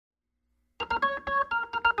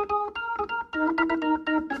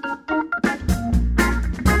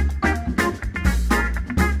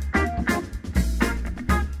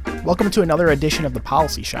Welcome to another edition of The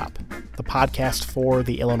Policy Shop, the podcast for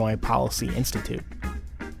the Illinois Policy Institute.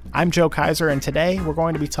 I'm Joe Kaiser, and today we're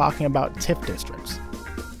going to be talking about TIF districts.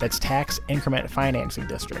 That's tax increment financing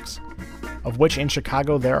districts, of which in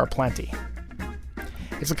Chicago there are plenty.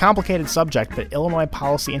 It's a complicated subject, but Illinois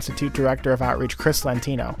Policy Institute Director of Outreach Chris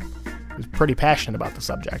Lentino, who's pretty passionate about the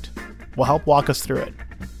subject, will help walk us through it.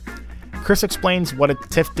 Chris explains what a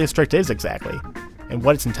TIF district is exactly, and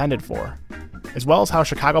what it's intended for, as well as how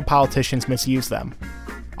Chicago politicians misuse them,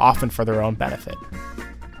 often for their own benefit.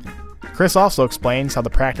 Chris also explains how the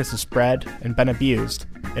practice has spread and been abused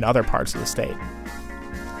in other parts of the state.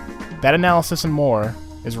 That analysis and more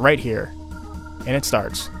is right here, and it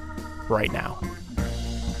starts right now.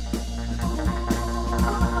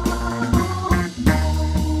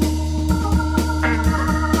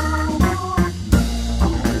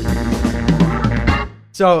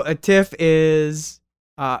 So a TIF is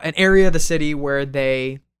an area of the city where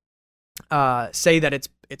they say that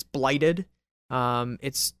it's blighted,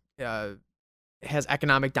 it has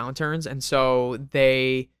economic downturns, and so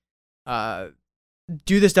they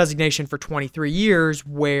do this designation for 23 years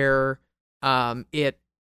where it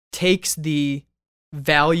takes the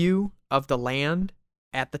value of the land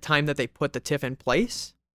at the time that they put the TIF in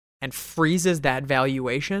place and freezes that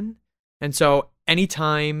valuation. And so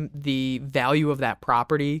anytime the value of that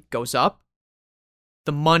property goes up,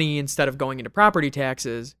 the money, instead of going into property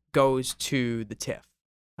taxes, goes to the TIF.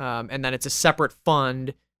 And then it's a separate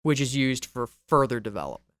fund which is used for further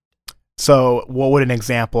development. So what would an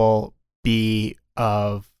example be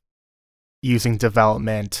of using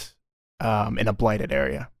development in a blighted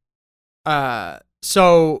area?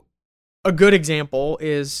 So a good example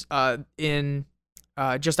is in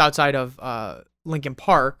just outside of Lincoln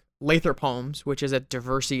Park, Lathrop Homes, which is at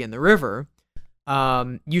Diversey in the River,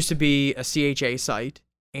 used to be a CHA site,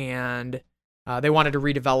 and they wanted to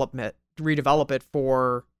redevelop it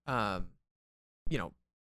for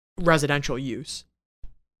residential use.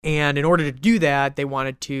 And in order to do that, they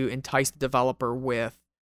wanted to entice the developer with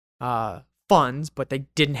funds, but they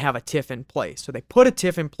didn't have a TIF in place. So they put a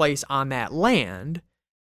TIF in place on that land,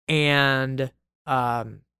 and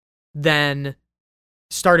then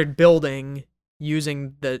started building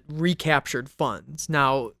using the recaptured funds.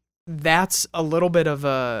 Now, that's a little bit of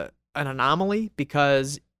an anomaly,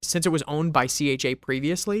 because since it was owned by CHA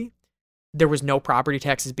previously, there was no property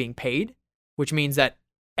taxes being paid, which means that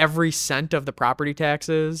every cent of the property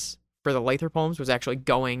taxes for the Lathrop Homes was actually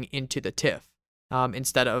going into the TIF,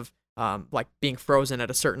 instead of being frozen at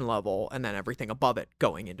a certain level and then everything above it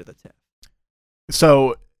going into the TIF.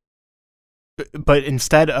 So, but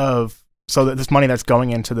instead of, so that this money that's going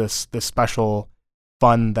into this special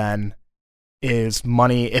fund then is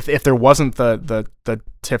money, if there wasn't the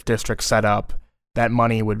TIF district set up, that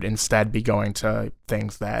money would instead be going to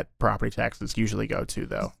things that property taxes usually go to,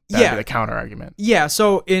 though. That would be the counter argument. Yeah,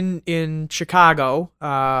 so in Chicago,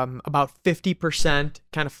 about 50%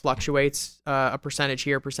 kind of fluctuates, a percentage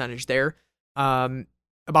here, percentage there. About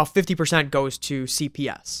 50% goes to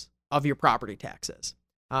CPS of your property taxes.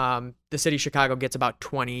 The city of Chicago gets about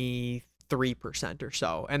 23% or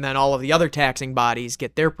so, and then all of the other taxing bodies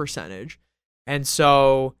get their percentage. And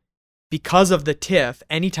so because of the TIF,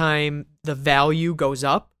 anytime the value goes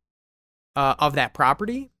up of that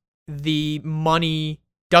property, the money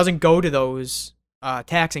doesn't go to those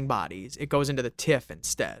taxing bodies. It goes into the TIF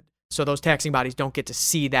instead. So those taxing bodies don't get to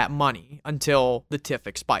see that money until the TIF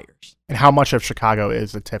expires. And how much of Chicago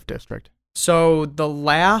is a TIF district? So the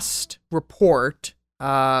last report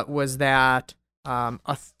was that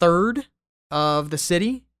a third of the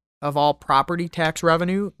city, of all property tax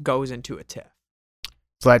revenue, goes into a TIF.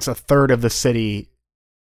 So that's a third of the city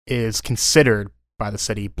is considered by the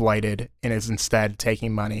city blighted and is instead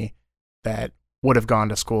taking money that would have gone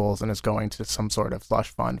to schools and is going to some sort of slush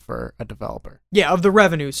fund for a developer. Yeah, of the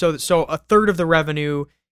revenue. So a third of the revenue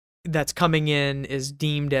that's coming in is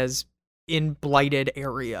deemed as in blighted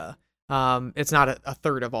area. It's not a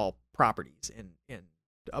third of all properties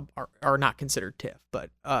are not considered TIF,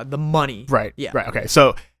 but the money. Right. Yeah. Right. Okay.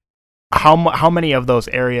 So how many of those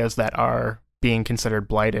areas that are being considered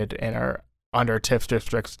blighted and are under TIF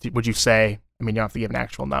districts would you say? I mean, you don't have to give an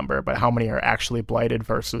actual number, but how many are actually blighted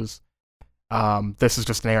versus this is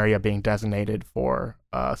just an area being designated for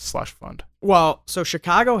a slush fund? Well, so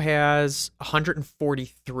Chicago has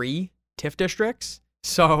 143 TIF districts.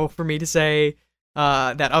 So for me to say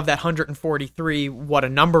that of that 143, what a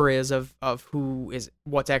number is of who is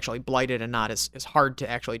what's actually blighted and not is hard to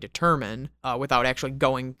actually determine without actually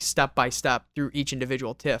going step by step through each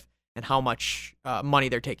individual TIF. and how much money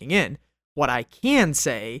they're taking in. What I can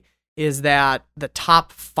say is that the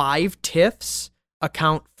top 5 TIFs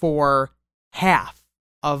account for half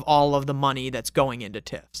of all of the money that's going into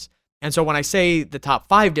TIFs. And so when I say the top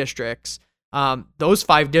 5 districts, those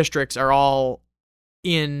 5 districts are all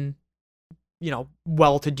in,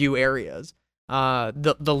 well-to-do areas.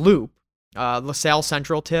 The Loop, LaSalle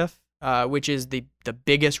Central TIF, which is the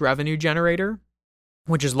biggest revenue generator,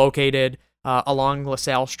 which is located along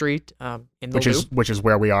LaSalle Street in the Loop. Which is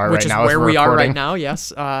where we are right now. Which is where we are right now,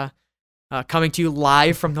 yes. Coming to you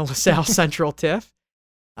live from the LaSalle Central TIF,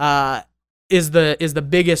 is the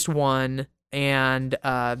biggest one, and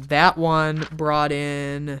that one brought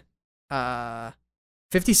in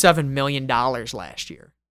 $57 million last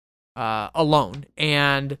year alone.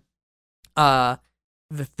 And the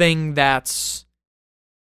thing that's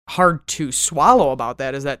hard to swallow about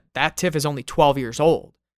that is that TIF is only 12 years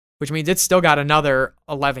old, which means it's still got another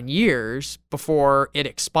 11 years before it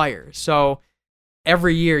expires. So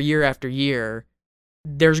every year, year after year,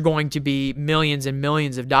 there's going to be millions and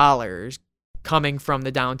millions of dollars coming from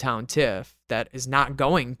the downtown TIF that is not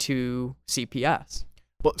going to CPS.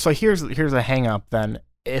 Well, so here's a hang up then.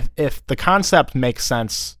 If the concept makes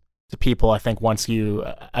sense to people, I think once you,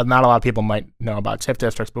 not a lot of people might know about TIF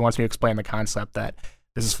districts, but once you explain the concept that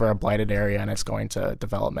this is for a blighted area and it's going to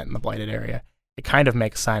development in the blighted area, it kind of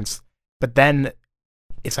makes sense. But then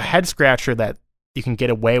it's a head scratcher that you can get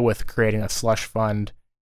away with creating a slush fund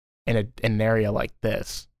in an area like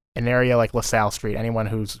this, an area like LaSalle Street. Anyone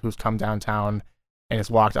who's come downtown and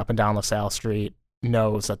has walked up and down LaSalle Street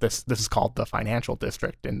knows that this is called the financial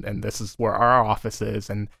district, and this is where our office is,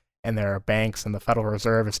 and there are banks, and the Federal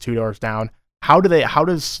Reserve is 2 doors down. How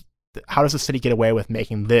does the city get away with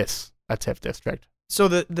making this a TIF district? So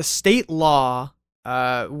the state law,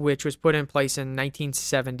 which was put in place in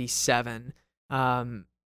 1977,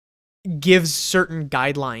 gives certain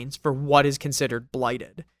guidelines for what is considered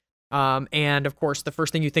blighted. And of course, the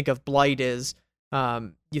first thing you think of blight is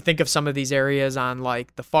you think of some of these areas on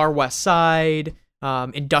like the far west side,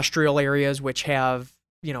 industrial areas which have,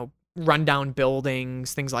 rundown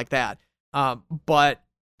buildings, things like that. But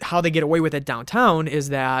how they get away with it downtown is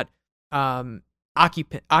that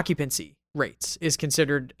occupancy rates is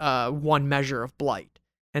considered one measure of blight.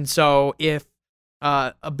 And so if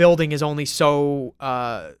a building is only has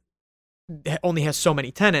so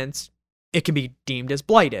many tenants, it can be deemed as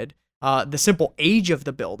blighted. The simple age of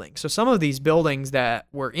the building. So some of these buildings that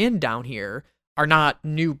we're in down here are not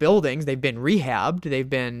new buildings. They've been rehabbed. They've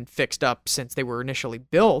been fixed up since they were initially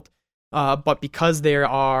built. But because they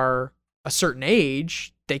are a certain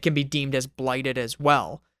age, they can be deemed as blighted as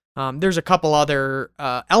well. There's a couple other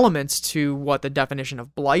elements to what the definition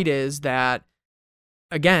of blight is that,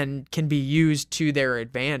 again, can be used to their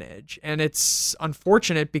advantage. And it's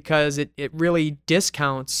unfortunate because it really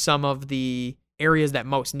discounts some of the areas that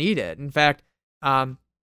most need it. In fact, in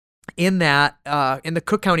the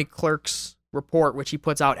Cook County Clerk's report, which he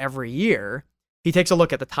puts out every year, he takes a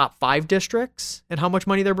look at the top 5 districts and how much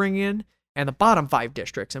money they're bringing in, and the bottom 5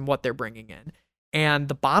 districts and what they're bringing in. And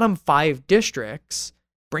the bottom 5 districts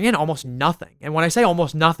bring in almost nothing. And when I say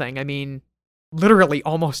almost nothing, I mean literally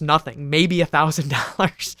almost nothing, maybe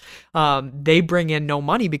 $1,000. They bring in no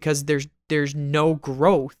money because there's no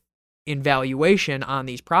growth in valuation on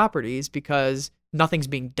these properties because nothing's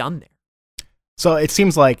being done there. So it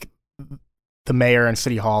seems like the mayor and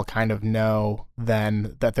city hall kind of know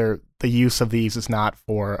then that the use of these is not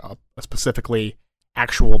for a specifically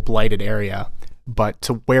actual blighted area, but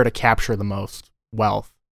to where to capture the most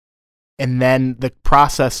wealth. And then the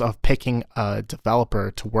process of picking a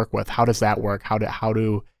developer to work with, how does that work? How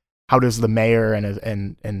does the mayor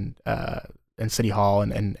and city hall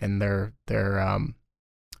and their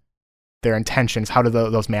intentions, how do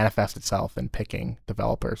those manifest itself in picking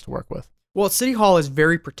developers to work with? Well, City Hall is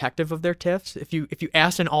very protective of their TIFs. If you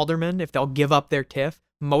ask an alderman if they'll give up their TIF,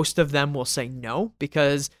 most of them will say no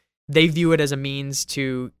because they view it as a means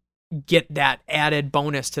to get that added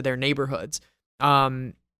bonus to their neighborhoods.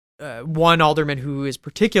 One alderman who is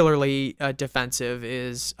particularly defensive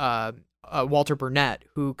is Walter Burnett,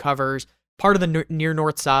 who covers part of the near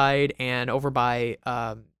north side and over by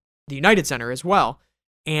the United Center as well.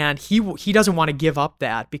 And he doesn't want to give up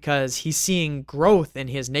that because he's seeing growth in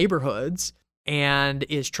his neighborhoods and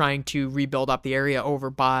is trying to rebuild up the area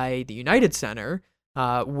over by the United Center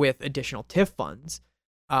with additional TIF funds.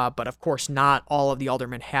 But of course, not all of the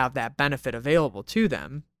aldermen have that benefit available to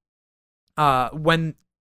them. When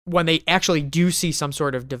they actually do see some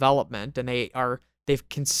sort of development and they've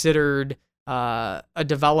considered a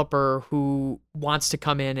developer who wants to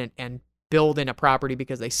come in and build in a property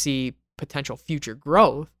because they see potential future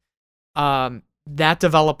growth, that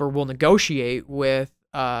developer will negotiate with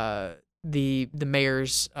the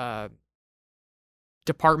mayor's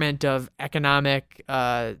Department of Economic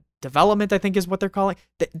Development, I think is what they're calling.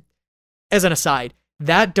 As an aside,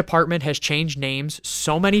 that department has changed names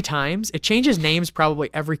so many times. It changes names probably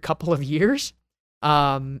every couple of years.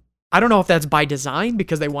 I don't know if that's by design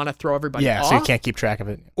because they want to throw everybody off. Yeah, so you can't keep track of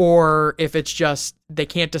it. Or if it's just they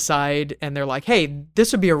can't decide and they're like, hey,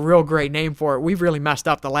 this would be a real great name for it. We've really messed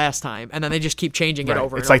up the last time. And then they just keep changing it over and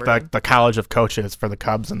over. It's like the College of Coaches for the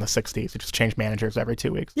Cubs in the 60s. You just change managers every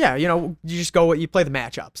 2 weeks. Yeah, you just you play the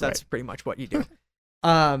matchups. That's pretty much what you do.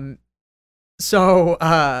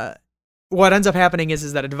 So what ends up happening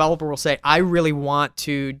is that a developer will say, I really want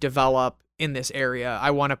to develop in this area.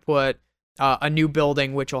 I want to put a new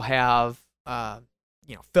building which will have,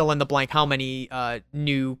 fill in the blank, how many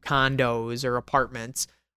new condos or apartments,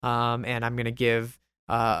 and I'm going to give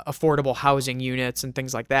affordable housing units and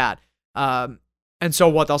things like that. And so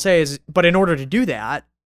what they'll say is, but in order to do that,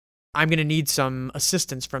 I'm going to need some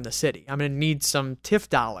assistance from the city. I'm going to need some TIF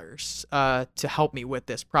dollars to help me with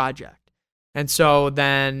this project. And so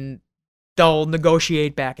then they'll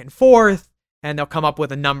negotiate back and forth, and they'll come up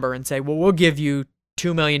with a number and say, well, we'll give you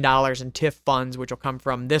 $2 million in TIF funds, which will come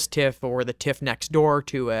from this TIF or the TIF next door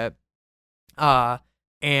to it,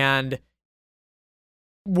 and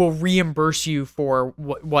will reimburse you for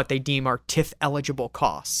what they deem are TIF eligible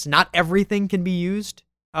costs. Not everything can be used.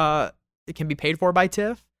 It can be paid for by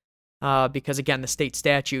TIF, because again, the state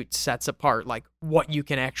statute sets apart like what you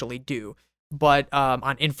can actually do. But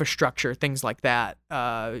on infrastructure, things like that,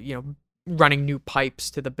 running new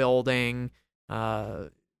pipes to the building,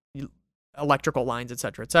 electrical lines, et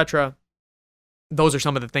cetera, those are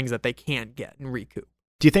some of the things that they can get and recoup.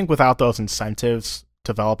 Do you think without those incentives,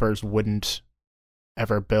 developers wouldn't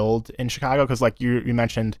ever build in Chicago? Because like you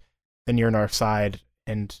mentioned the near north side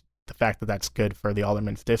and the fact that that's good for the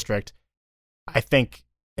Alderman's district, I think,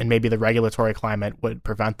 and maybe the regulatory climate would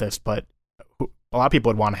prevent this, but a lot of people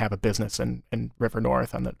would want to have a business in River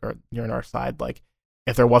North or near north side. Like,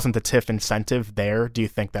 if there wasn't the TIF incentive there, do you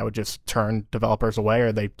think that would just turn developers away, or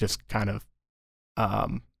are they just kind of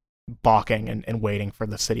balking and waiting for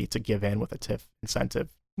the city to give in with a TIF incentive?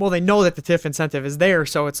 Well, they know that the TIF incentive is there,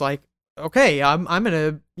 so it's like, okay, I'm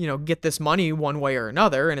gonna get this money one way or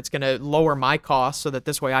another, and it's gonna lower my costs so that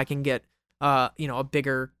this way I can get a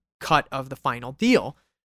bigger cut of the final deal.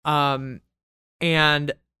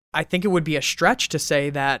 And I think it would be a stretch to say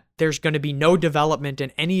that there's going to be no development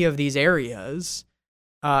in any of these areas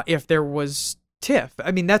if there was TIF.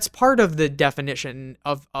 I mean, that's part of the definition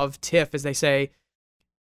of TIF, is they say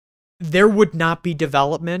there would not be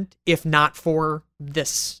development if not for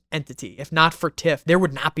this entity. If not for TIF, there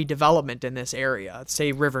would not be development in this area,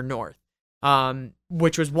 say River North,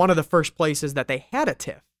 which was one of the first places that they had a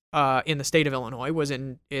TIF in the state of Illinois, was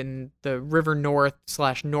in the River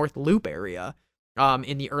North/North Loop area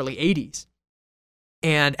in the early 80s.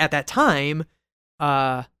 And at that time,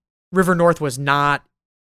 River North was not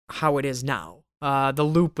how it is now. The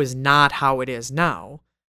Loop was not how it is now.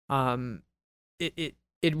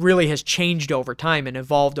 It really has changed over time and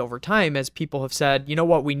evolved over time as people have said, you know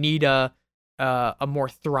what, we need a more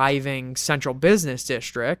thriving central business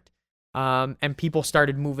district, and people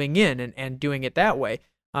started moving in and doing it that way.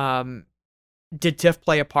 Did TIF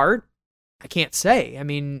play a part? I can't say. I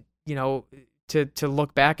mean, to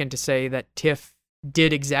look back and to say that TIF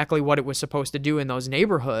did exactly what it was supposed to do in those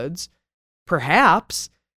neighborhoods, perhaps,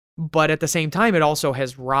 but at the same time, it also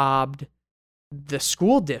has robbed the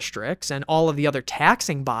school districts and all of the other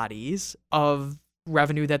taxing bodies of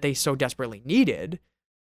revenue that they so desperately needed.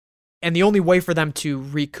 And the only way for them to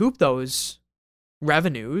recoup those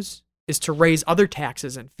revenues is to raise other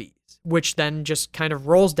taxes and fees, which then just kind of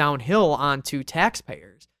rolls downhill onto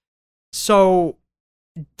taxpayers. So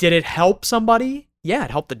did it help somebody? Yeah,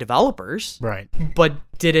 it helped the developers. Right. But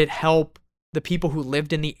did it help the people who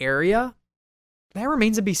lived in the area? That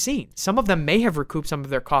remains to be seen. Some of them may have recouped some of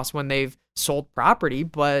their costs when they've sold property,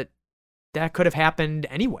 but that could have happened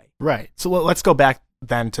anyway. Right. So let's go back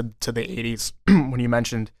then to the 80s when you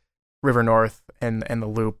mentioned River North and the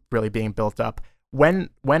Loop really being built up. When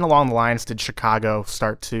along the lines did Chicago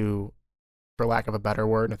start to, for lack of a better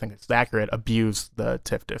word, I think it's accurate, abuse the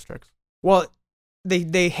TIF districts? Well,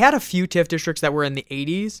 they had a few TIF districts that were in the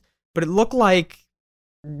 80s, but it looked like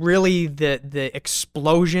really the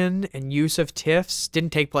explosion and use of TIFs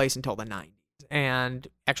didn't take place until the 90s, and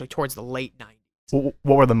actually towards the late 90s.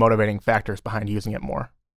 What were the motivating factors behind using it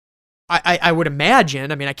more? I would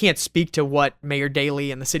imagine, I mean, I can't speak to what Mayor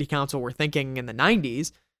Daley and the city council were thinking in the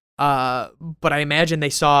 90s, but I imagine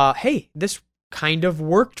they saw, hey, this kind of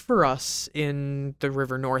worked for us in the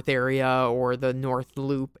River North area or the North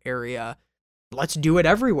Loop area. Let's do it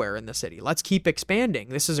everywhere in the city. Let's keep expanding.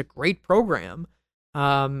 This is a great program.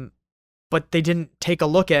 But they didn't take a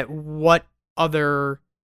look at what other,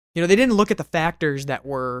 they didn't look at the factors that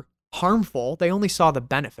were harmful. They only saw the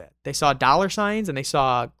benefit. They saw dollar signs and they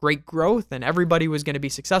saw great growth and everybody was going to be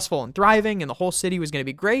successful and thriving and the whole city was going to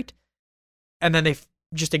be great. And then they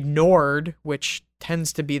just ignored, which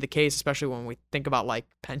tends to be the case, especially when we think about like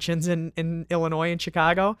pensions in Illinois and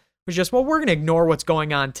Chicago, was just, well, we're going to ignore what's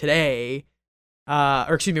going on today.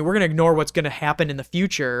 We're going to ignore what's going to happen in the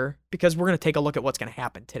future because we're going to take a look at what's going to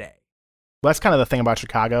happen today. Well, that's kind of the thing about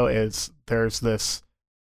Chicago is there's this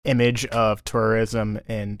image of tourism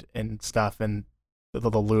and stuff and the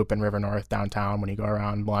Loop and River North downtown. When you go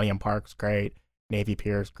around, Millennium Park's great, Navy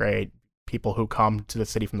Pier's great. People who come to the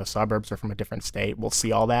city from the suburbs or from a different state will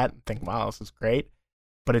see all that and think, wow, this is great.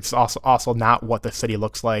 But it's also not what the city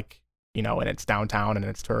looks like, in its downtown and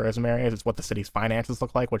its tourism areas. It's what the city's finances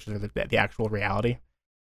look like, which is the actual reality.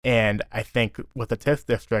 And I think with the TIF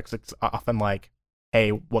districts, it's often like,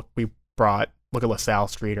 hey, look at LaSalle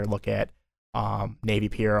Street or look at Navy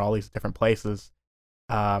Pier, all these different places.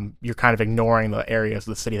 You're kind of ignoring the areas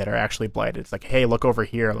of the city that are actually blighted. It's like, hey, look over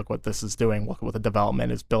here. Look what this is doing. Look what the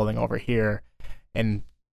development is building over here. And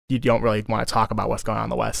you don't really want to talk about what's going on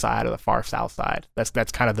the west side or the far south side. That's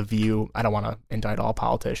kind of the view. I don't want to indict all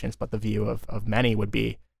politicians, but the view of many would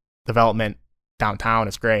be development downtown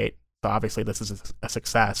is great. So obviously this is a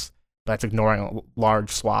success. But that's ignoring a large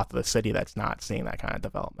swath of the city that's not seeing that kind of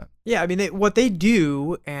development. Yeah, I mean, what they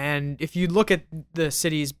do, and if you look at the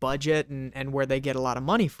city's budget and where they get a lot of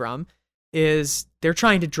money from, is they're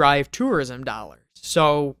trying to drive tourism dollars.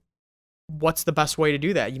 So what's the best way to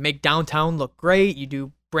do that? You make downtown look great. You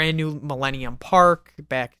do brand new Millennium Park,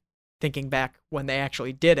 thinking back when they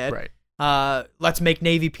actually did it. Right. Let's make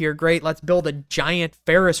Navy Pier great. Let's build a giant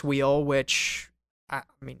Ferris wheel, which, I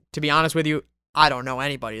mean, to be honest with you, I don't know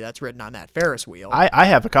anybody that's ridden on that Ferris wheel. I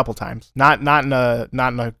have a couple times, not in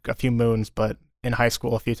a few moons, but in high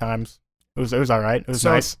school a few times. It was all right. It was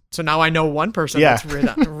nice. So now I know one person that's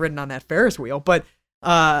ridden on that Ferris wheel. But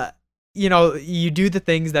you do the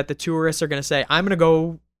things that the tourists are going to say. I'm going to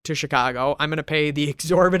go to Chicago. I'm going to pay the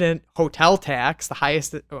exorbitant hotel tax, the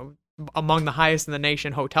highest among the highest in the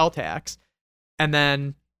nation hotel tax, and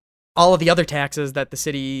then all of the other taxes that the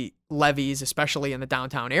city levies, especially in the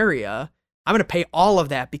downtown area. I'm going to pay all of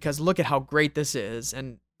that because look at how great this is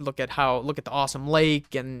and look at the awesome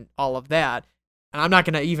lake and all of that. And I'm not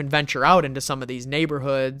going to even venture out into some of these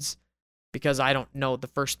neighborhoods because I don't know the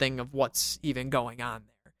first thing of what's even going on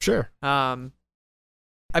there. Sure.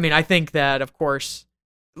 I mean, I think that, of course,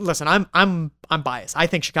 listen, I'm biased. I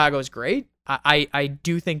think Chicago is great. I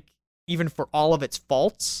do think even for all of its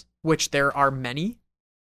faults, which there are many,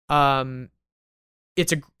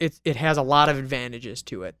 it has a lot of advantages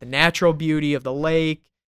to it. The natural beauty of the lake,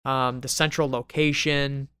 the central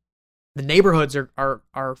location, the neighborhoods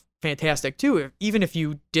are fantastic too. Even if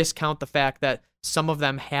you discount the fact that some of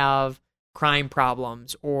them have crime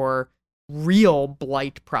problems or real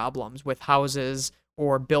blight problems with houses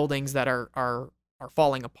or buildings that are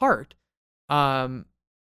falling apart.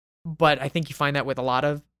 But I think you find that with a lot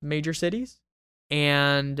of major cities,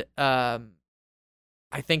 and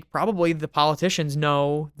I think probably the politicians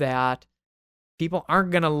know that people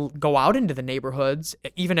aren't going to go out into the neighborhoods,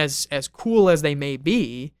 even as cool as they may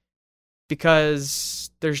be,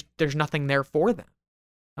 because there's nothing there for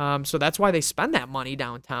them. So that's why they spend that money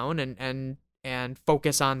downtown and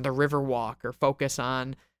focus on the Riverwalk or focus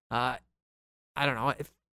on, I don't know,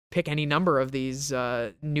 pick any number of these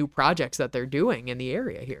new projects that they're doing in the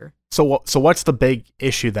area here. So what's the big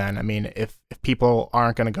issue then? I mean, if people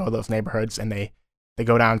aren't going to go to those neighborhoods and they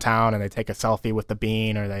go downtown and they take a selfie with the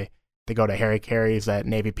bean, or they go to Harry Carey's at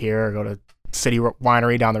Navy Pier, or go to City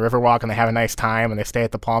Winery down the Riverwalk and they have a nice time and they stay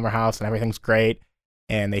at the Palmer House and everything's great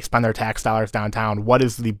and they spend their tax dollars downtown, what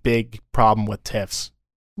is the big problem with TIFs?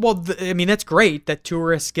 Well, I mean, that's great that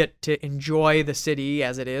tourists get to enjoy the city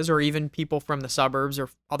as it is, or even people from the suburbs or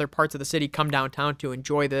other parts of the city come downtown to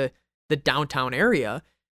enjoy the downtown area.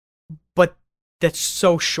 But that's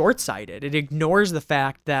so short-sighted. It ignores the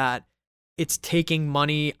fact that it's taking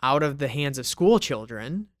money out of the hands of school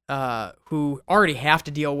children who already have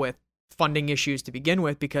to deal with funding issues to begin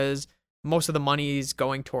with, because most of the money is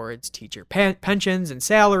going towards teacher pensions and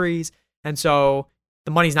salaries. And so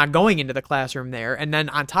the money's not going into the classroom there. And then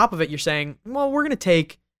on top of it, you're saying, well, we're going to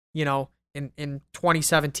take, in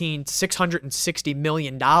 2017, $660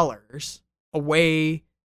 million away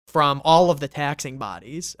from all of the taxing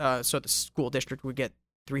bodies. So the school district would get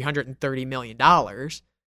 $330 million.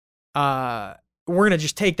 we're going to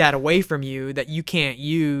just take that away from you that you can't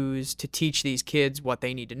use to teach these kids what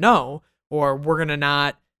they need to know, or we're going to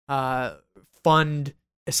not fund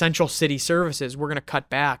essential city services. We're going to cut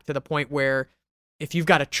back to the point where if you've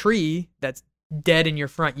got a tree that's dead in your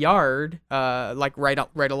front yard, like right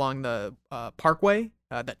along the parkway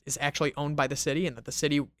that is actually owned by the city and that the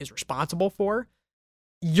city is responsible for,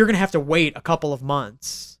 you're going to have to wait a couple of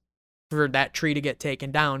months for that tree to get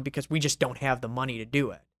taken down because we just don't have the money to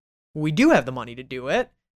do it. We do have the money to do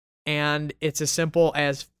it, and it's as simple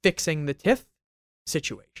as fixing the TIF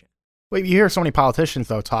situation. Well, you hear so many politicians,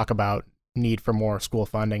 though, talk about need for more school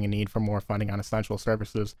funding and need for more funding on essential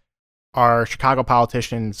services. Are Chicago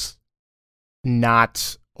politicians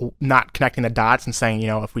not connecting the dots and saying,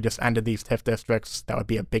 if we just ended these TIF districts, that would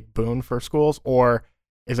be a big boon for schools? Or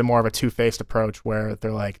is it more of a two-faced approach where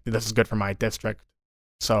they're like, this is good for my district,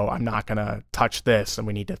 so I'm not going to touch this, and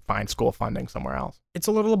we need to find school funding somewhere else? It's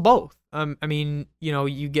a little of both.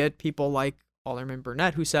 You get people like Alderman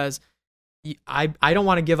Burnett who says, I don't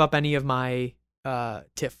want to give up any of my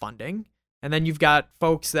TIF funding. And then you've got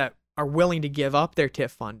folks that are willing to give up their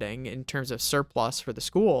TIF funding in terms of surplus for the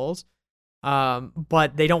schools,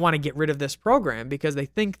 but they don't want to get rid of this program because they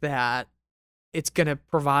think that it's going to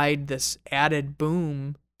provide this added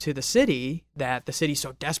boom to the city that the city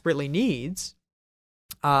so desperately needs.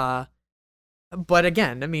 But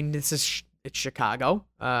again, it's Chicago.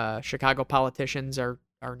 Chicago politicians are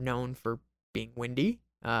known for being windy.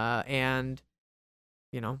 And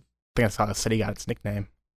I think that's how the city got its nickname.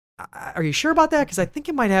 Are you sure about that? Because I think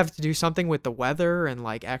it might have to do something with the weather and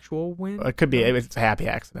like actual wind. It could be. It's a happy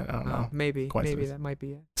accident. I don't know. Maybe that might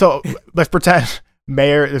be it. So let's pretend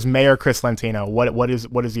Mayor Chris Lentino. What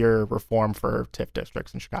is your reform for TIF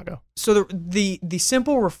districts in Chicago? So the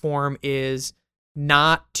simple reform is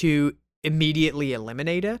not to immediately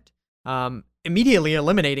eliminate it. Immediately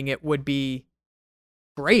eliminating it would be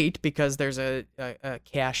great because there's a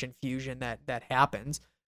cash infusion that happens.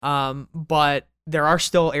 But there are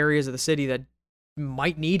still areas of the city that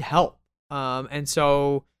might need help. And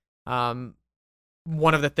so one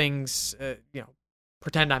of the things,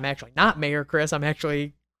 pretend I'm actually not Mayor Chris. I'm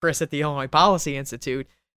actually Chris at the Illinois Policy Institute.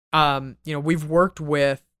 We've worked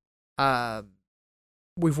with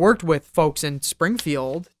folks in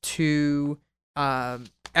Springfield to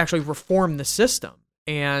actually reform the system,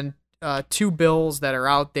 and two bills that are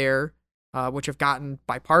out there, which have gotten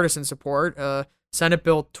bipartisan support, Senate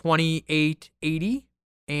Bill 2880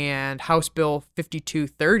 and House Bill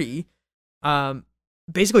 5230,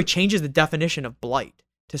 basically changes the definition of blight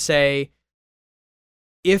to say,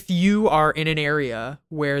 if you are in an area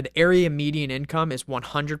where the area median income is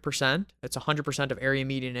 100%, it's 100% of area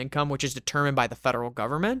median income, which is determined by the federal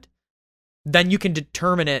government, then you can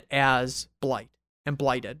determine it as blight and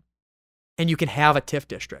blighted, and you can have a TIF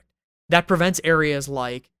district. That prevents areas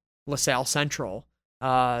like LaSalle Central,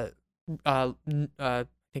 I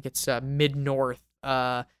think it's Mid-North,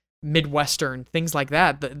 Midwestern, things like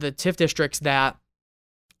that. The TIF districts that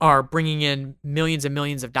are bringing in millions and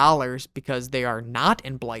millions of dollars because they are not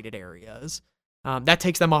in blighted areas, that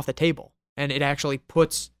takes them off the table. And it actually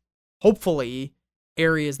puts, hopefully,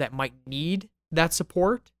 areas that might need that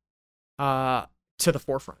support to the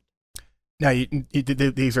forefront. Now,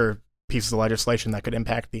 these are pieces of legislation that could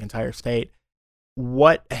impact the entire state.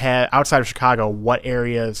 Outside of Chicago, what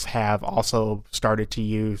areas have also started to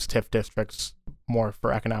use TIF districts more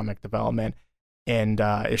for economic development? And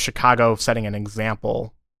is Chicago setting an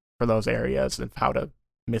example for those areas of how to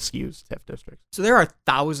misuse TIF districts? So there are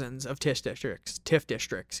thousands of TIF districts,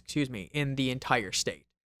 in the entire state.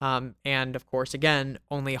 And of course, again,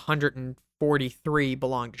 only 143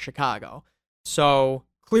 belong to Chicago. So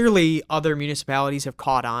clearly other municipalities have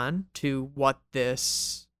caught on to what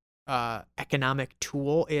this economic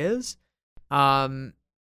tool is. And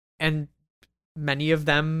many of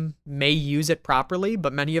them may use it properly,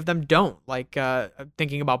 but many of them don't. Like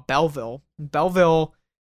thinking about Belleville. Belleville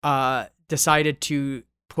decided to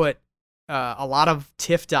put a lot of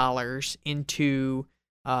TIF dollars into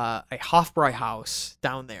a Hofbräuhaus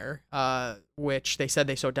down there, which they said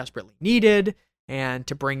they so desperately needed, and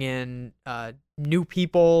to bring in new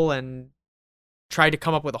people and try to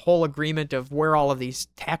come up with a whole agreement of where all of these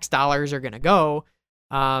tax dollars are going to go.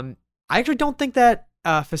 I actually don't think that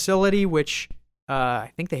facility, which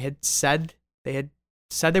I think they had said they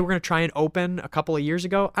were going to try and open a couple of years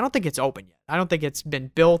ago, I don't think it's open yet. I don't think it's been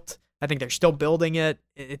built. I think they're still building it.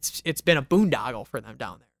 It's been a boondoggle for them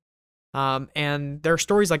down there. And there are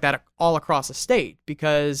stories like that all across the state,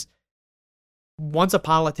 because once a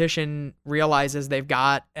politician realizes they've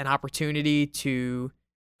got an opportunity to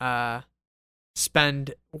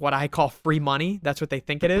spend what I call free money, that's what they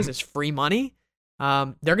think it is free money,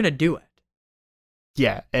 they're going to do it.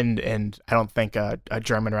 Yeah, and I don't think a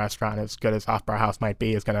German restaurant, as good as Hofbrauhaus might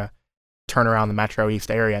be, is going to turn around the Metro East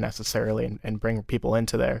area necessarily and bring people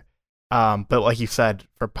into there. But like you said,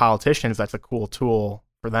 for politicians, that's a cool tool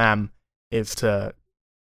for them, is to,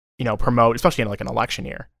 promote, especially in like an election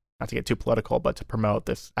year, not to get too political, but to promote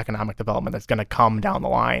this economic development that's going to come down the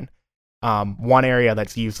line. One area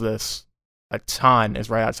that's used this a ton is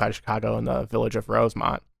right outside of Chicago in the village of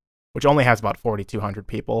Rosemont, which only has about 4,200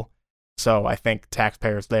 people. So I think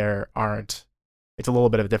taxpayers there it's a little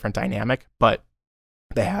bit of a different dynamic, but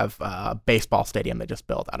they have a baseball stadium they just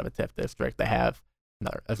built out of a TIF district. They have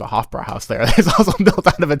there's a Hofbrauhaus there that's also built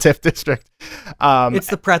out of a TIF district. It's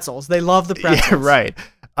the pretzels. They love the pretzels. Yeah, right.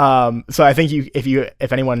 So I think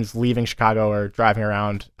if anyone's leaving Chicago or driving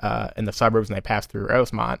around in the suburbs and they pass through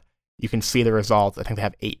Rosemont, you can see the results. I think they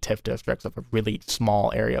have 8 TIF districts of a really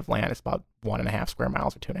small area of land. It's about 1.5 square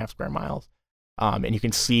miles or 2.5 square miles. And you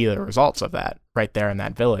can see the results of that right there in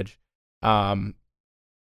that village. That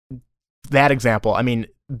example, I mean,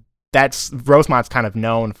 Rosemont's kind of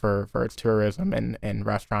known for its tourism and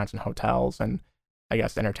restaurants and hotels and I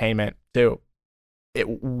guess entertainment too.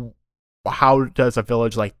 How does a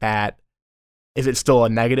village like that, is it still a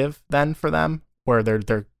negative then for them, where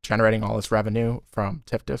they're generating all this revenue from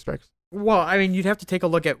TIF districts? Well, I mean, you'd have to take a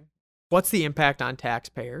look at what's the impact on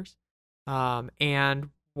taxpayers, and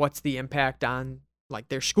what's the impact on like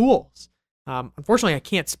their schools. Unfortunately, I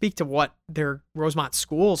can't speak to what their Rosemont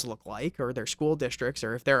schools look like or their school districts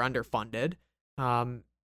or if they're underfunded.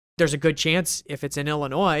 There's a good chance if it's in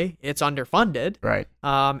Illinois, it's underfunded, right?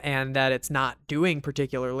 And that it's not doing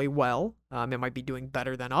particularly well. It might be doing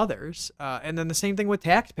better than others. And then the same thing with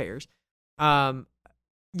taxpayers. It's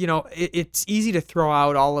easy to throw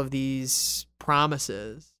out all of these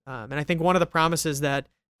promises. And I think one of the promises that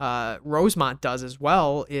Rosemont does as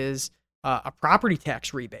well is a property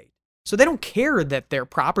tax rebate. So they don't care that their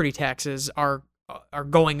property taxes are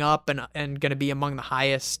going up and going to be among the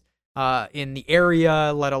highest in the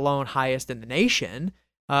area, let alone highest in the nation,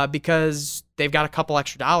 because they've got a couple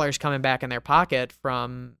extra dollars coming back in their pocket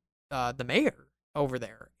from the mayor over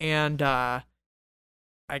there. And I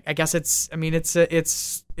guess it's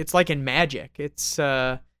like in magic. It's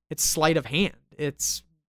sleight of hand. It's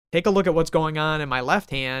take a look at what's going on in my left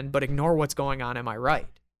hand, but ignore what's going on in my right.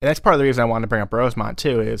 And that's part of the reason I wanted to bring up Rosemont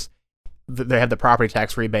too, is they have the property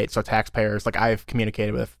tax rebate. So taxpayers, like I've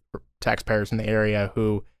communicated with taxpayers in the area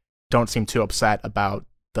who don't seem too upset about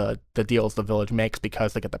the deals the village makes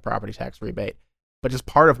because they get the property tax rebate. But just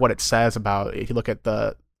part of what it says about, if you look at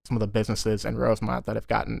some of the businesses in Rosemont that have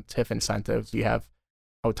gotten TIF incentives, you have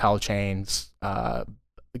hotel chains,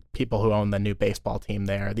 people who own the new baseball team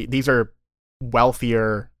there. These are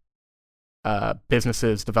wealthier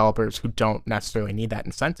businesses, developers who don't necessarily need that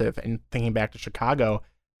incentive. And thinking back to Chicago,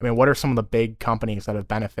 I mean, what are some of the big companies that have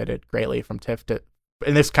benefited greatly from TIF?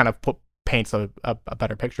 And this kind of paints a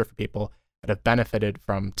better picture for people that have benefited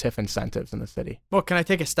from TIF incentives in the city. Well, can I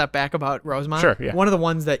take a step back about Rosemont? Sure, yeah. One of the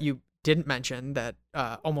ones that you didn't mention that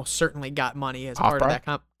almost certainly got money as part of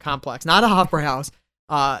that complex, not a Hofbrauhaus,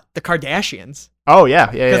 the Kardashians. Oh, yeah.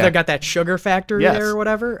 Because they've got that sugar factory Yes. there or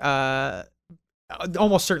whatever.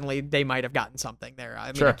 Almost certainly they might have gotten something there. I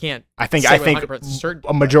mean, Sure. I can't. I think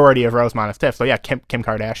a majority of Rosemont is TIF. So yeah, Kim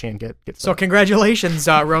Kardashian gets. So congratulations,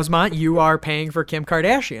 Rosemont. You are paying for Kim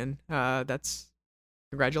Kardashian. That's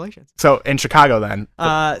congratulations. So in Chicago then.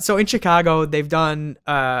 So in Chicago, they've done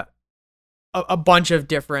a bunch of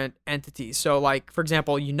different entities. So like, for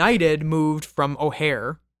example, United moved from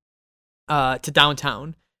O'Hare to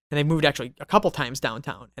downtown, and they moved actually a couple times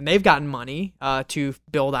downtown, and they've gotten money to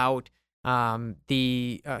build out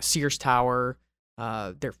the Sears Tower,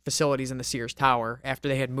 their facilities in the Sears Tower after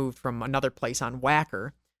they had moved from another place on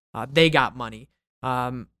Wacker. They got money.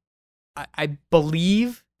 I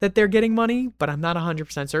believe that they're getting money, but I'm not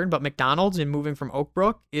 100% certain. But McDonald's, in moving from Oak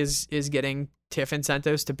Brook, is getting TIF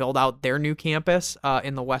incentives to build out their new campus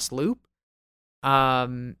in the West Loop. I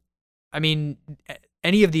mean,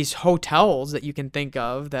 any of these hotels that you can think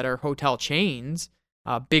of that are hotel chains,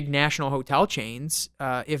 big national hotel chains,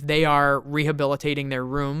 if they are rehabilitating their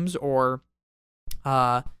rooms or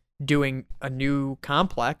doing a new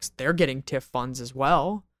complex, they're getting TIF funds as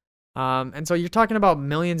well. And so you're talking about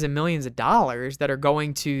millions and millions of dollars that are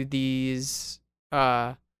going to these,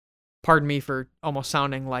 pardon me for almost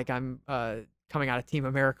sounding like I'm coming out of Team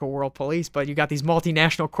America World Police, but you got these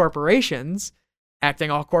multinational corporations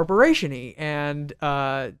acting all corporation-y and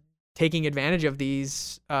taking advantage of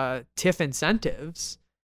these TIF incentives,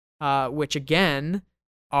 which again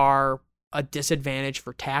are a disadvantage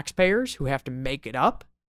for taxpayers who have to make it up,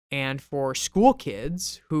 and for school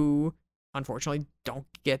kids who unfortunately don't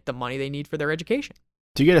get the money they need for their education.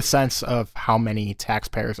 Do you get a sense of how many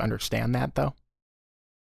taxpayers understand that, though?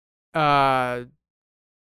 I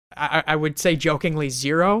would say jokingly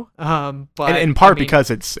zero. But in part because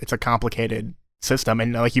it's a complicated system,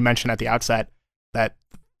 and like you mentioned at the outset, that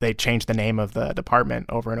they changed the name of the department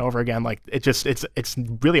over and over again. Like it's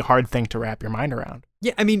really hard thing to wrap your mind around.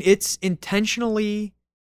 Yeah, I mean, it's intentionally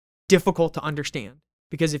difficult to understand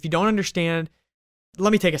because if you don't understand,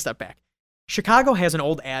 let me take a step back. Chicago has an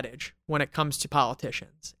old adage when it comes to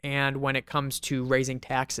politicians and when it comes to raising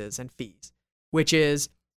taxes and fees, which is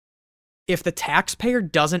if the taxpayer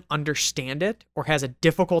doesn't understand it or has a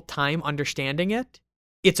difficult time understanding it,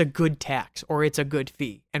 it's a good tax or it's a good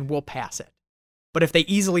fee and we'll pass it. But if they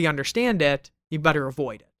easily understand it, you better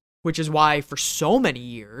avoid it, which is why for so many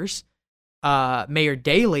years, Mayor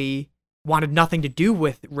Daley wanted nothing to do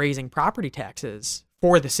with raising property taxes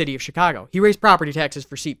for the city of Chicago. He raised property taxes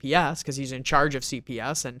for CPS because he's in charge of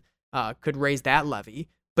CPS and could raise that levy,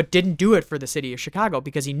 but didn't do it for the city of Chicago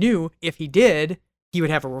because he knew if he did, he would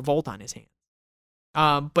have a revolt on his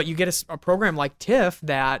hands. But you get a program like TIF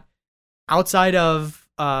that outside of,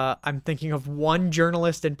 I'm thinking of one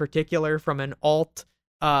journalist in particular from an alt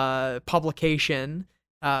publication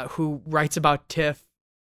who writes about TIF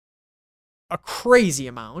a crazy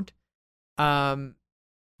amount, and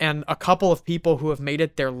a couple of people who have made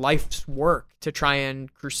it their life's work to try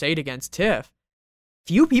and crusade against TIF.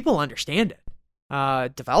 Few people understand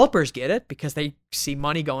it. Developers get it because they see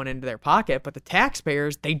money going into their pocket, but the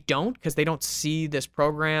taxpayers, they don't because they don't see this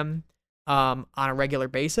program on a regular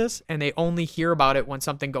basis, and they only hear about it when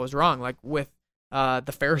something goes wrong, like with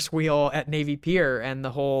the Ferris wheel at Navy Pier and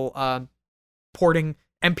the whole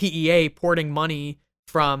MPEA porting money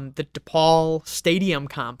from the DePaul Stadium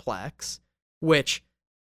complex, which,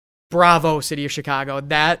 bravo, City of Chicago,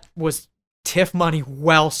 that was TIF money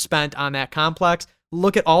well spent on that complex.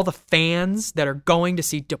 Look at all the fans that are going to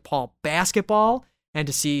see DePaul basketball and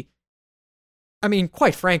to see, I mean,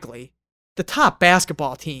 quite frankly, the top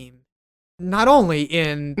basketball team, not only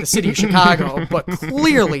in the city of Chicago, but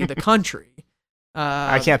clearly the country.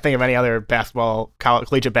 I can't think of any other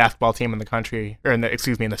collegiate basketball team in the country, or in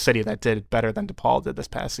the city that did better than DePaul did this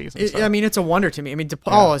past season. I mean, it's a wonder to me. I mean,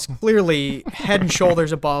 DePaul is clearly head and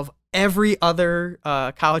shoulders above every other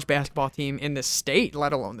college basketball team in this state,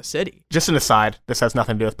 let alone the city. Just an aside, this has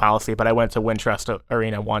nothing to do with policy, but I went to Wintrust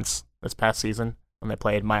Arena once this past season when they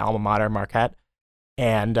played my alma mater, Marquette.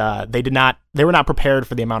 And they were not prepared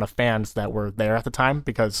for the amount of fans that were there at the time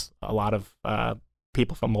because a lot of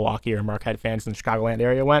people from Milwaukee or Marquette fans in the Chicagoland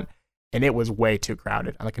area went, and it was way too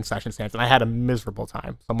crowded on the concession stands, and I had a miserable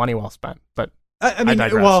time. So money well spent. But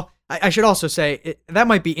I should also say that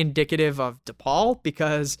might be indicative of DePaul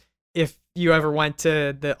because if you ever went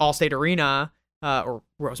to the Allstate Arena or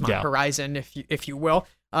Rosemont Horizon, if you will,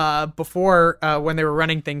 before when they were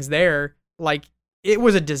running things there, like, it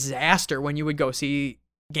was a disaster when you would go see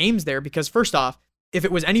games there because, first off, if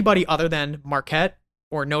it was anybody other than Marquette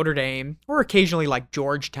or Notre Dame or occasionally like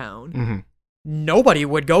Georgetown, nobody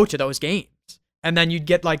would go to those games. And then you'd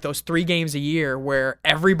get like those 3 games a year where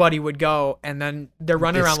everybody would go and then they're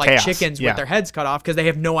running around like chickens with their heads cut off because they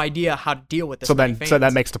have no idea how to deal with this. So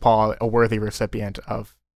that makes DePaul a worthy recipient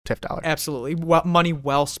of TIF dollars. Absolutely. Money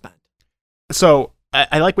well spent. So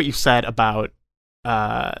I like what you said about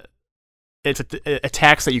it's a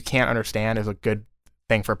tax that you can't understand is a good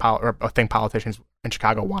thing for a thing politicians in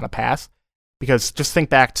Chicago want to pass, because just think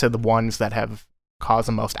back to the ones that have caused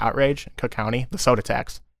the most outrage in Cook County, the soda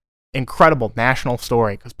tax. Incredible national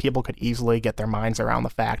story because people could easily get their minds around the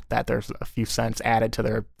fact that there's a few cents added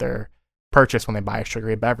to their purchase when they buy a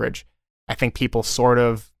sugary beverage. I think people sort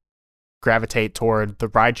of gravitate toward the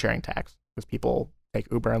ride-sharing tax because people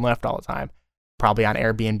take Uber and Lyft all the time, probably on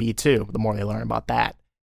Airbnb too, the more they learn about that.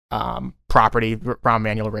 Property, Rahm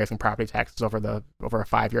Emanuel raising property taxes over a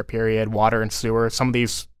 5-year period, water and sewer. Some of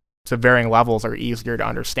these to varying levels are easier to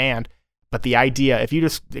understand. But the idea, if you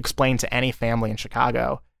just explain to any family in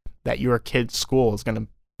Chicago that your kid's school is going to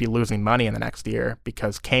be losing money in the next year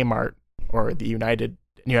because Kmart or the United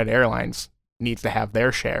Airlines needs to have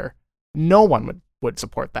their share, no one would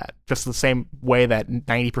support that. Just the same way that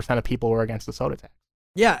 90% of people were against the soda tax.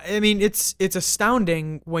 Yeah, I mean, it's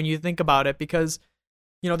astounding when you think about it because,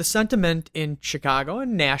 the sentiment in Chicago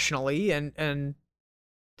and nationally, and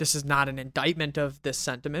this is not an indictment of this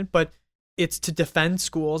sentiment, but it's to defend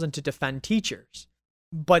schools and to defend teachers.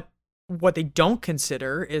 But what they don't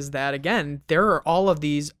consider is that, again, there are all of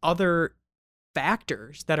these other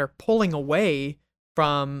factors that are pulling away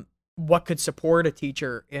from what could support a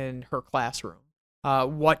teacher in her classroom,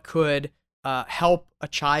 what could help a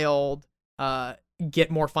child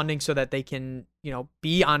get more funding so that they can,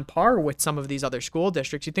 be on par with some of these other school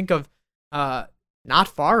districts. You think of not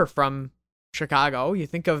far from Chicago, you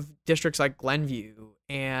think of districts like Glenview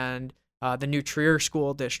and the New Trier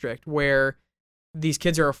School District, where these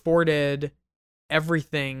kids are afforded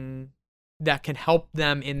everything that can help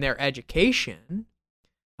them in their education.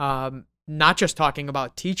 Not just talking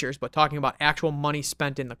about teachers, but talking about actual money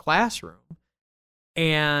spent in the classroom.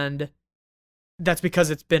 And that's because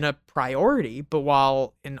it's been a priority. But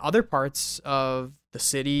while in other parts of the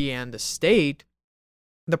city and the state,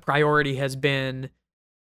 the priority has been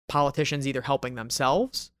politicians either helping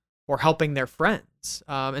themselves or helping their friends.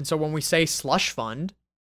 And so when we say slush fund,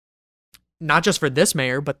 not just for this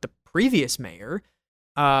mayor, but the previous mayor,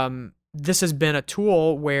 this has been a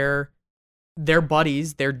tool where their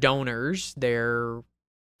buddies, their donors, their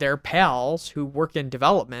pals who work in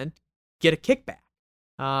development get a kickback.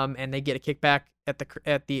 And they get a kickback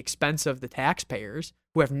at the expense of the taxpayers,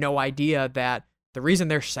 who have no idea that the reason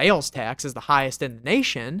their sales tax is the highest in the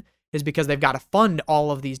nation is because they've got to fund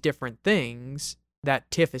all of these different things that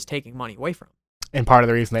TIF is taking money away from. And part of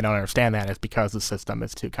the reason they don't understand that is because the system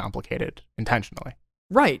is too complicated intentionally.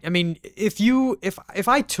 Right. I mean, if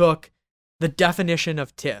I took the definition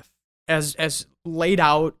of TIF as laid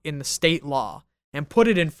out in the state law and put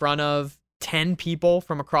it in front of 10 people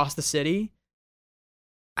from across the city,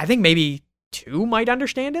 I think maybe 2 might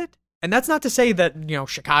understand it. And that's not to say that,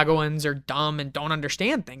 Chicagoans are dumb and don't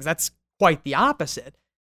understand things. That's quite the opposite.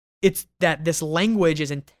 It's that this language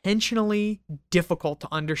is intentionally difficult to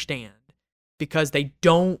understand because they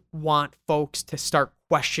don't want folks to start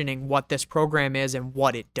questioning what this program is and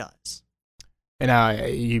what it does.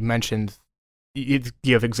 And you mentioned you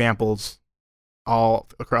have examples all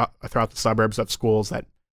throughout the suburbs of schools that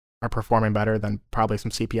are performing better than probably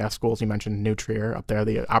some CPS schools. You mentioned New Trier up there,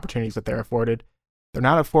 the opportunities that they're afforded. They're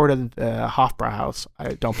not afforded Hofbrauhaus,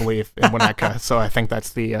 I don't believe, in Winnetka. So I think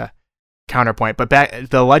that's the counterpoint. But back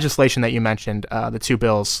the legislation that you mentioned, the 2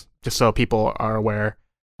 bills, just so people are aware,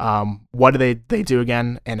 what do they do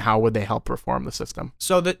again, and how would they help reform the system?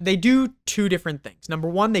 So they do 2 different things. Number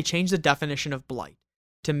one, they change the definition of blight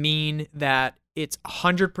to mean that it's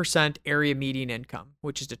 100% area median income,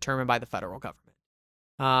 which is determined by the federal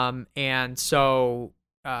government. And so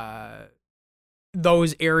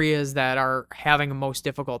those areas that are having a most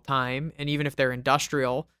difficult time, and even if they're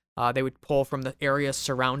industrial, they would pull from the areas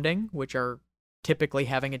surrounding, which are typically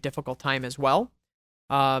having a difficult time as well.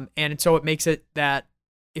 And so it makes it that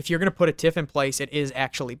if you're going to put a TIF in place, it is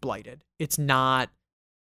actually blighted. It's not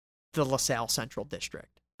the LaSalle Central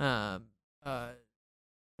District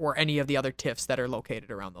or any of the other TIFs that are located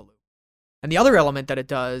around the loop. And the other element that it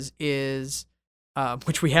does is,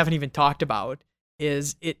 which we haven't even talked about,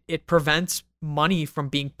 is it prevents money from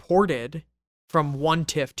being ported from one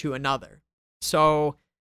TIF to another. So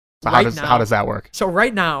how does that work? So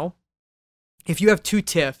right now, if you have 2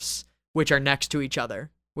 TIFs which are next to each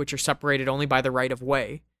other, which are separated only by the right of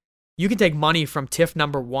way, you can take money from TIF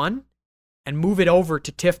number 1 and move it over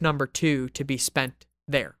to TIF number 2 to be spent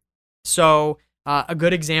there. So a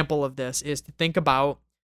good example of this is to think about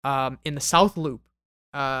in the South Loop,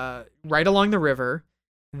 right along the river,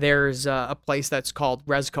 there's a place that's called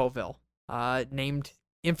Rescoville, named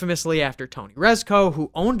infamously after Tony Resco, who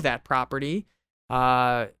owned that property,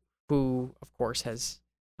 who, of course, has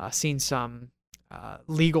seen some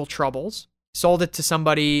legal troubles. Sold it to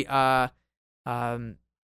somebody, I don't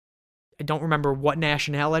remember what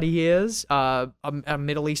nationality he is, a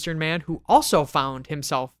Middle Eastern man who also found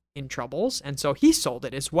himself in troubles, and so he sold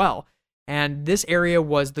it as well. And this area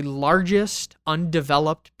was the largest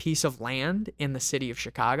undeveloped piece of land in the city of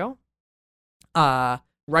Chicago, right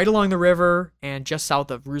along the river and just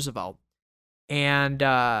south of Roosevelt. And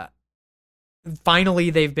finally,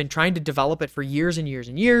 they've been trying to develop it for years and years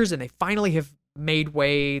and years, and they finally have made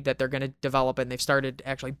way that they're going to develop it, and they've started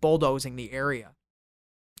actually bulldozing the area.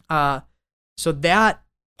 So that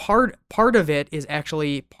part of it is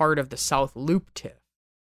actually part of the South Loop TIF.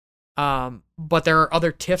 But there are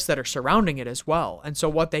other TIFs that are surrounding it as well. And so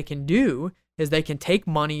what they can do is they can take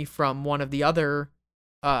money from one of the other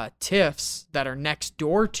TIFs that are next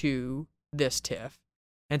door to this TIF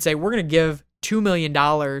and say, we're going to give $2 million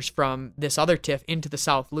from this other TIF into the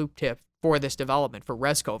South Loop TIF for this development for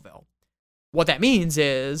Rescoville. What that means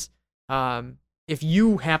is if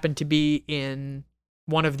you happen to be in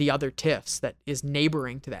one of the other TIFs that is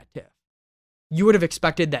neighboring to that TIF, you would have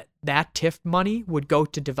expected that TIF money would go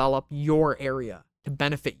to develop your area, to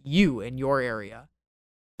benefit you in your area.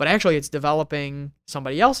 But actually, it's developing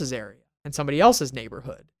somebody else's area and somebody else's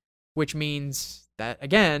neighborhood, which means that,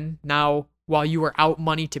 again, now, while you were out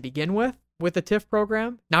money to begin with, with the TIF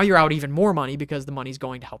program, now you're out even more money because the money's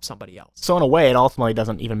going to help somebody else. So in a way, it ultimately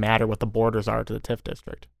doesn't even matter what the borders are to the TIF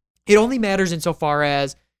district. It only matters insofar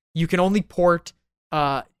as you can only port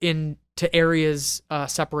into areas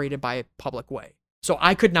separated by a public way. So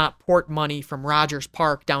I could not port money from Rogers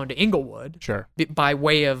Park down to Inglewood Sure. by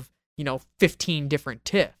way of 15 different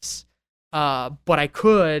TIFs. But I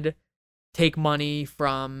could take money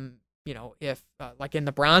from if like in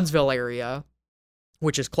the Bronzeville area,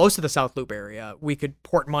 which is close to the South Loop area, we could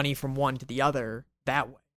port money from one to the other that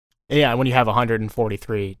way. Yeah, when you have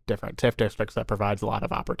 143 different TIF districts, that provides a lot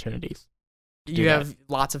of opportunities. You have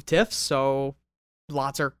lots of TIFs, so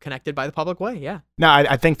lots are connected by the public way, yeah. No,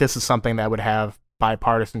 I think this is something that would have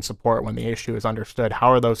bipartisan support when the issue is understood.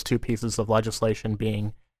 How are those two pieces of legislation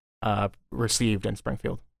being received in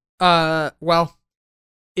Springfield? Well,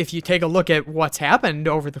 if you take a look at what's happened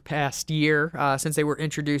over the past year, since they were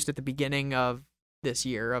introduced at the beginning of this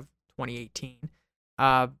year of 2018,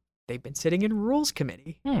 they've been sitting in Rules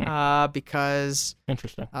Committee because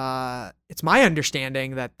interesting. It's my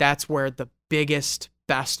understanding that that's where the biggest,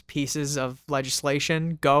 best pieces of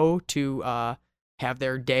legislation go to have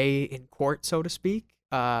their day in court, so to speak.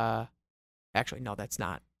 Actually, no, that's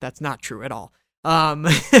not true at all.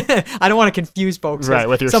 I don't want to confuse folks. Right,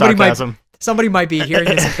 with your sarcasm. Somebody might be hearing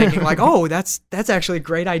this and thinking like, oh, that's actually a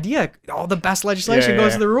great idea. All the best legislation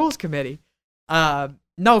goes to the Rules Committee.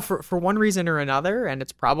 No, for one reason or another, and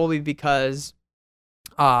it's probably because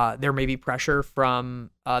there may be pressure from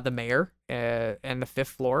the mayor and the fifth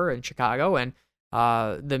floor in Chicago and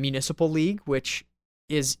the Municipal League, which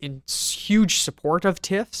is in huge support of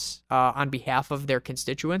TIFs on behalf of their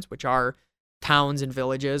constituents, which are towns and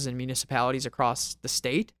villages and municipalities across the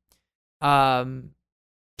state.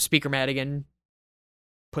 Speaker Madigan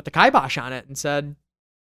put the kibosh on it and said,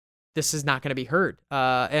 this is not going to be heard.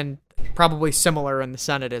 And probably similar in the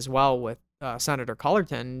Senate as well, with Senator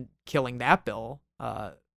Cullerton killing that bill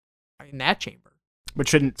in that chamber. But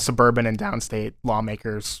shouldn't suburban and downstate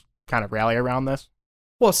lawmakers kind of rally around this?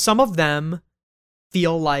 Well, some of them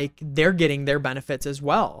feel like they're getting their benefits as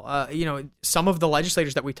well. Some of the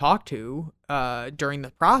legislators that we talked to during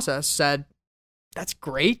the process said, that's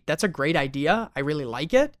great. That's a great idea. I really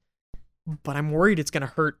like it. But I'm worried it's going to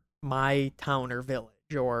hurt my town or village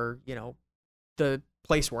or, the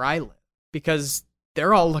place where I live, because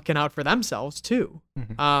they're all looking out for themselves too.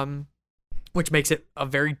 Mm-hmm. Which makes it a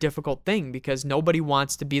very difficult thing, because nobody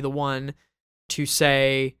wants to be the one to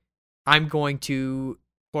say, I'm going to,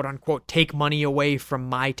 quote unquote, take money away from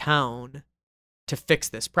my town to fix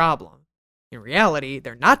this problem. In reality,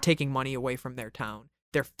 they're not taking money away from their town.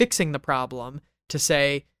 They're fixing the problem to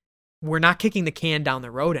say, we're not kicking the can down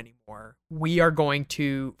the road anymore. We are going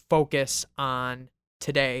to focus on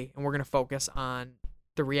today, and we're going to focus on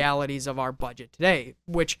the realities of our budget today,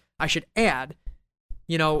 which I should add,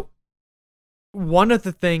 one of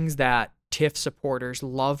the things that TIF supporters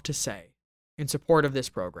love to say in support of this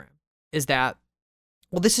program is that,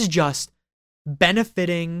 well, this is just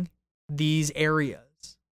benefiting these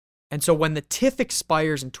areas. And so when the TIF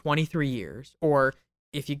expires in 23 years, or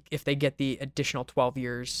if they get the additional 12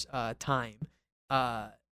 years time,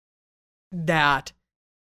 that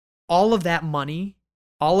all of that money,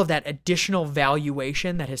 all of that additional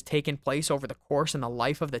valuation that has taken place over the course and the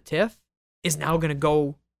life of the TIF is now going to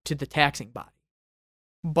go to the taxing body.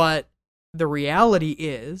 But the reality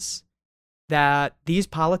is that these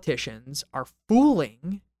politicians are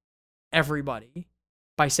fooling everybody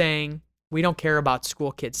by saying, we don't care about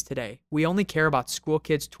school kids today. We only care about school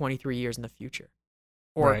kids 23 years in the future,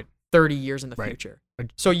 or 30 years in the future.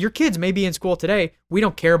 So your kids may be in school today. We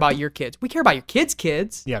don't care about your kids. We care about your kids'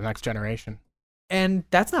 kids. Yeah, next generation. And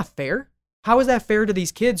that's not fair. How is that fair to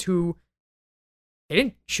these kids who they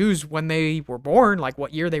didn't choose when they were born, like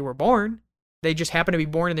what year they were born? They just happen to be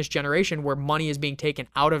born in this generation where money is being taken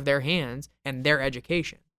out of their hands and their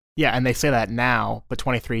education. Yeah, and they say that now, but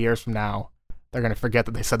 23 years from now, they're going to forget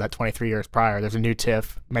that they said that 23 years prior. There's a new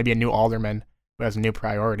TIF, maybe a new alderman who has a new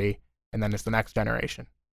priority, and then it's the next generation.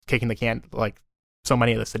 Kicking the can, like so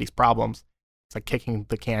many of the city's problems, it's like kicking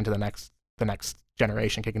the can to the next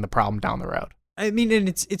generation, kicking the problem down the road. I mean, and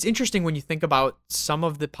it's interesting when you think about some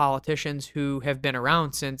of the politicians who have been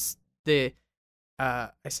around since the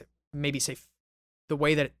the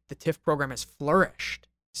way that the TIF program has flourished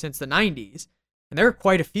since the 90s. And there are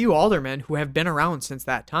quite a few aldermen who have been around since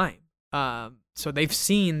that time. So they've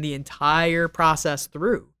seen the entire process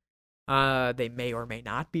through. They may or may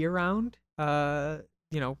not be around. That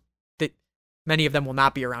many of them will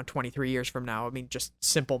not be around 23 years from now. I mean, just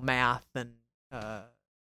simple math and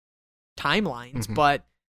timelines. Mm-hmm. But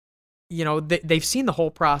they've seen the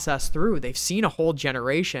whole process through. They've seen a whole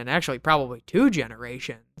generation, actually probably 2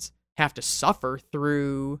 generations, have to suffer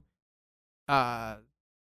through their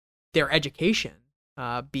education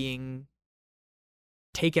being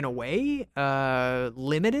taken away,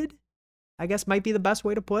 limited, I guess might be the best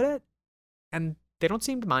way to put it. And they don't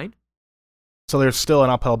seem to mind. So there's still an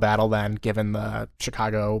uphill battle then, given the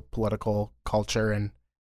Chicago political culture, and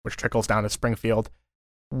which trickles down to Springfield.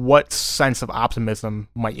 What sense of optimism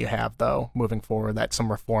might you have, though, moving forward, that some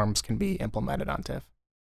reforms can be implemented on TIF?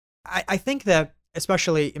 I think that,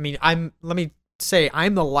 especially, I'm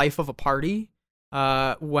the life of a party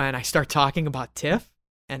when I start talking about TIF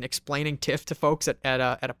and explaining TIF to folks at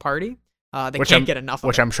a party. They can't get enough of it.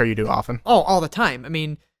 Which I'm sure you do often. Oh, all the time.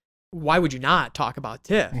 Why would you not talk about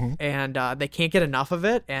TIF? Mm-hmm. And they can't get enough of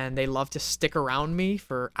it, and they love to stick around me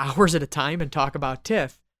for hours at a time and talk about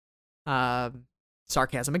TIF.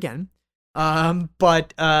 Sarcasm again.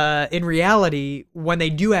 But in reality, when they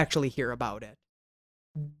do actually hear about it,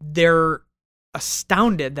 they're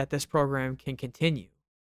astounded that this program can continue,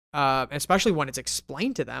 especially when it's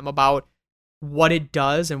explained to them about what it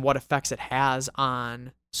does and what effects it has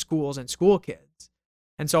on schools and school kids.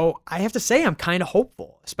 And so I have to say I'm kind of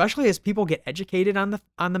hopeful, especially as people get educated on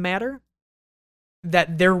the matter,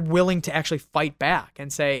 that they're willing to actually fight back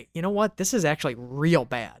and say, you know what, this is actually real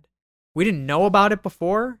bad. We didn't know about it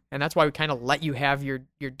before, and that's why we kind of let you have your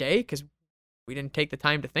day, because we didn't take the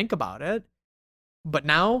time to think about it. But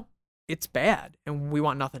now it's bad, and we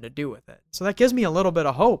want nothing to do with it. So that gives me a little bit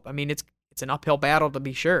of hope. It's an uphill battle, to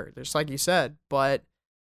be sure, just like you said. But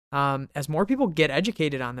as more people get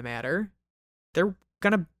educated on the matter, they're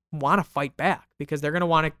going to want to fight back, because they're going to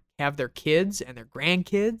want to have their kids and their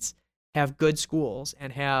grandkids have good schools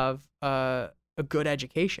and have a good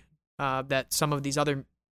education that some of these other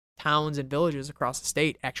towns and villages across the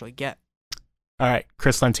state actually get. All right.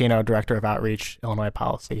 Chris Lentino, Director of Outreach, Illinois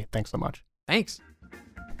Policy. Thanks so much. Thanks.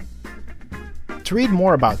 To read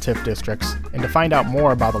more about TIF districts and to find out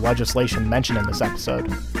more about the legislation mentioned in this episode,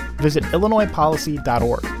 visit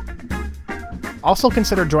illinoispolicy.org. Also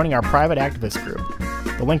consider joining our private activist group,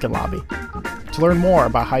 the Lincoln Lobby, to learn more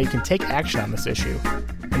about how you can take action on this issue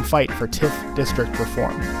and fight for TIF district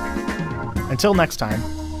reform. Until next time,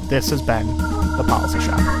 this has been The Policy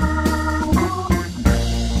Shop.